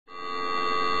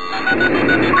Hi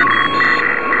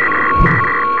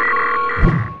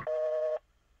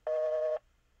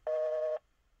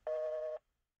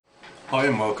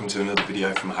and welcome to another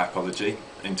video from Hakology.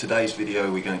 In today's video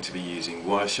we're going to be using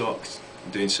Wireshark,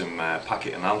 doing some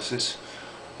packet analysis,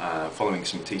 following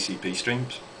some TCP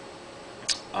streams.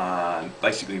 And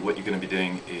basically what you're going to be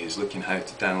doing is looking how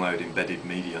to download embedded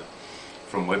media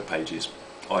from web pages,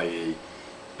 i.e.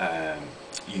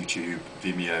 YouTube,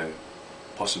 Vimeo,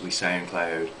 possibly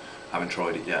SoundCloud, haven't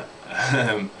tried it yet,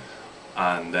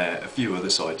 and a few other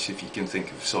sites. If you can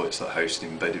think of sites that host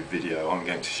embedded video, I'm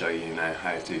going to show you now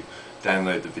how to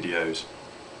download the videos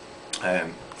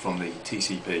from the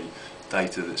TCP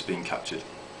data that's being captured.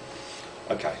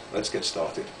 Okay, let's get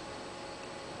started.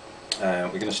 We're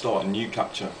going to start a new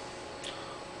capture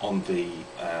on the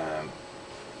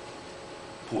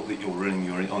port that you're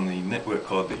running on the network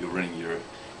card that you're running your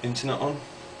internet on,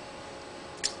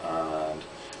 and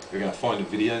we're going to find a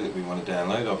video that we want to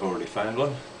download. I've already found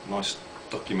one, nice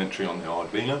documentary on the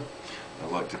Arduino.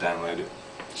 I'd like to download it.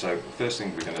 So the first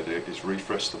thing we're going to do is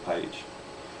refresh the page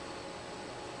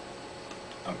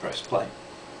and press play.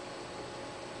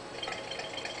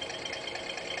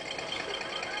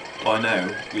 By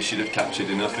now we should have captured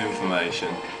enough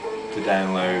information to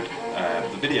download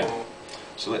the video.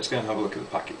 So let's go and have a look at the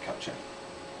packet capture.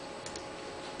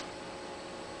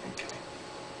 Okay,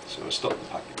 so I'll stop the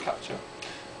packet capture.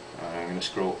 I'm going to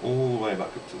scroll all the way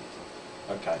back up to the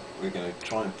top. Okay, we're going to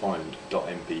try and find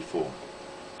 .mp4.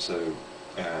 So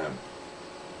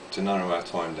to narrow our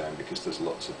time down, because there's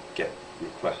lots of GET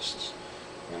requests,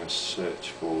 we're going to search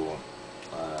for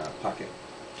packet,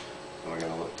 and we're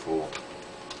going to look for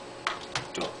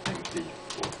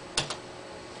 .mp4.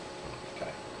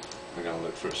 Okay, we're going to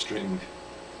look for a string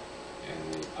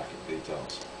in the packet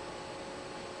details.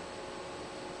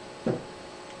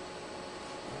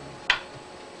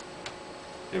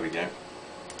 Here we go.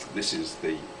 This is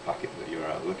the packet that you're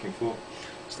looking for.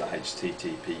 It's the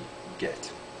HTTP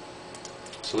GET.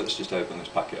 So let's just open this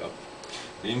packet up.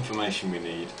 The information we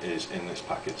need is in this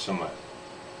packet somewhere.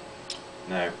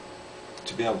 Now,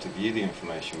 to be able to view the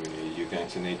information we need, you're going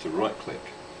to need to right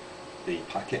click the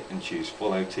packet and choose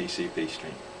Follow TCP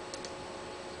Stream.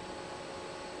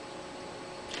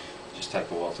 Just take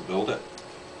a while to build it,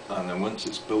 and then once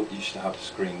it's built you should have a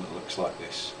screen that looks like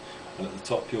this. And at the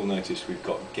top you'll notice we've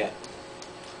got GET.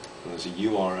 And there's a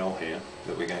URL here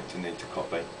that we're going to need to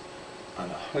copy,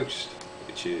 and a host,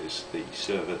 which is the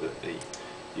server that the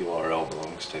URL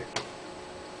belongs to.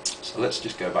 So let's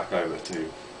just go back over to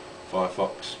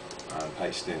Firefox and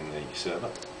paste in the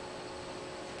server,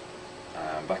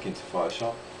 and back into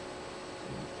Wireshark,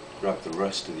 grab the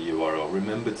rest of the URL.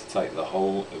 Remember to take the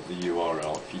whole of the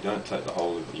URL. If you don't take the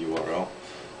whole of the URL,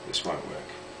 this won't work.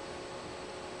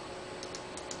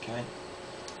 Okay,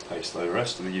 paste the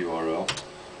rest of the URL,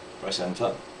 press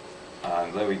enter,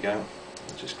 and there we go.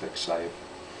 We'll just click save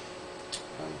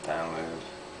and download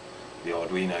the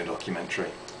Arduino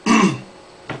documentary. I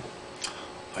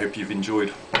hope you've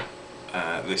enjoyed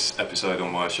this episode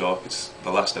on Wireshark. It's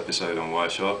the last episode on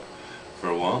Wireshark for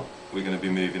a while. We're going to be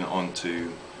moving on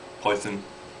to Python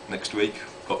next week.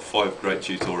 Got 5 great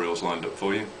tutorials lined up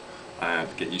for you to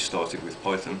get you started with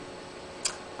Python.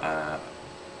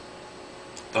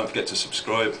 Don't forget to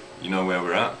subscribe. You know where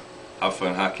we're at. Have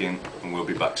fun hacking, and we'll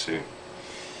be back soon.